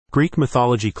Greek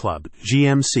Mythology Club,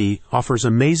 GMC, offers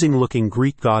amazing-looking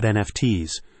Greek god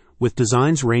NFTs, with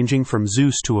designs ranging from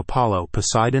Zeus to Apollo,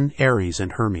 Poseidon, Ares,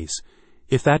 and Hermes.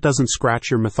 If that doesn't scratch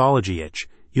your mythology itch,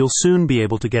 you'll soon be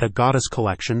able to get a goddess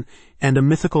collection and a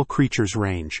mythical creatures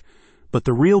range. But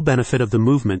the real benefit of the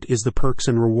movement is the perks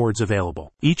and rewards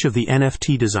available. Each of the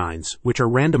NFT designs, which are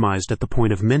randomized at the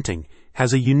point of minting,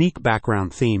 has a unique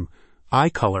background theme, eye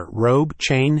color, robe,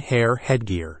 chain, hair,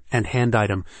 headgear, and hand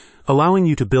item, allowing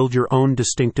you to build your own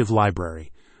distinctive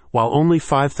library. While only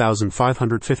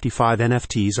 5,555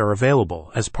 NFTs are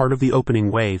available as part of the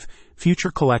opening wave, future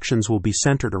collections will be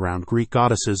centered around Greek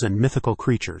goddesses and mythical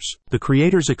creatures. The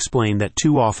creators explain that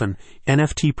too often,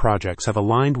 NFT projects have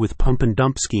aligned with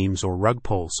pump-and-dump schemes or rug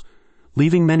pulls,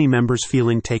 leaving many members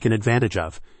feeling taken advantage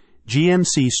of.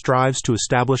 GMC strives to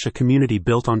establish a community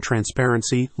built on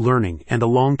transparency, learning, and a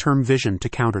long-term vision to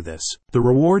counter this. The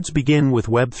rewards begin with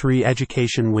Web3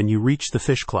 education when you reach the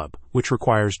Fish Club, which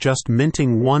requires just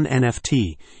minting one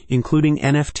NFT, including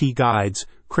NFT guides,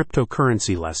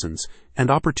 cryptocurrency lessons, and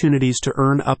opportunities to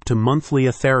earn up to monthly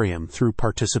Ethereum through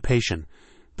participation.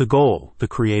 The goal, the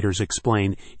creators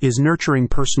explain, is nurturing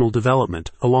personal development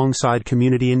alongside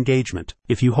community engagement.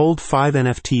 If you hold 5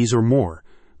 NFTs or more,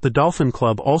 the Dolphin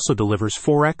Club also delivers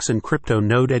Forex and crypto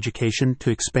node education to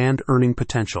expand earning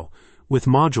potential, with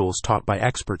modules taught by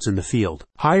experts in the field.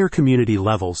 Higher community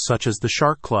levels such as the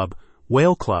Shark Club,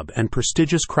 Whale Club, and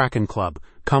prestigious Kraken Club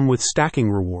come with stacking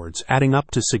rewards, adding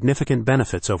up to significant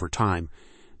benefits over time.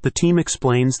 The team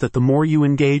explains that the more you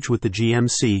engage with the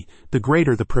GMC, the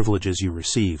greater the privileges you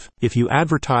receive. If you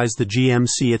advertise the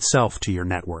GMC itself to your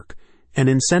network, an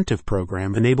incentive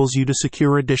program enables you to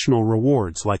secure additional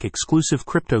rewards like exclusive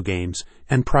crypto games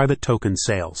and private token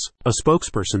sales. A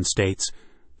spokesperson states,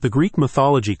 "The Greek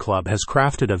Mythology Club has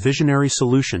crafted a visionary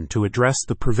solution to address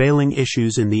the prevailing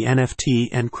issues in the NFT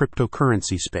and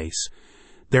cryptocurrency space.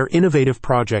 Their innovative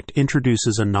project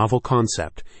introduces a novel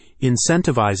concept,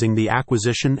 incentivizing the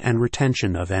acquisition and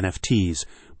retention of NFTs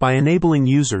by enabling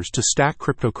users to stack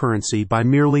cryptocurrency by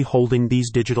merely holding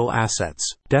these digital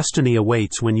assets. Destiny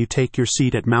awaits when you take your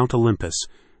seat at Mount Olympus.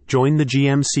 Join the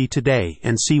GMC today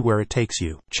and see where it takes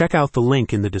you." Check out the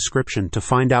link in the description to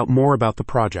find out more about the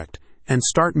project and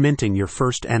start minting your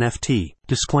first NFT.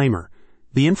 Disclaimer: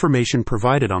 the information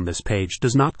provided on this page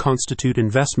does not constitute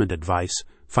investment advice,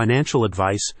 financial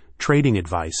advice, trading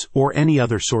advice, or any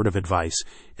other sort of advice,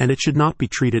 and it should not be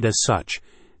treated as such.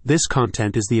 This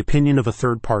content is the opinion of a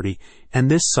third party,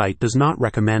 and this site does not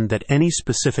recommend that any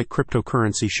specific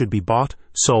cryptocurrency should be bought,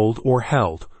 sold, or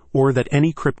held, or that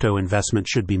any crypto investment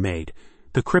should be made.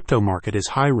 The crypto market is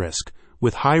high risk,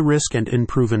 with high risk and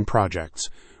unproven projects.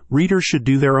 Readers should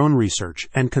do their own research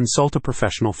and consult a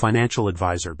professional financial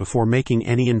advisor before making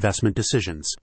any investment decisions.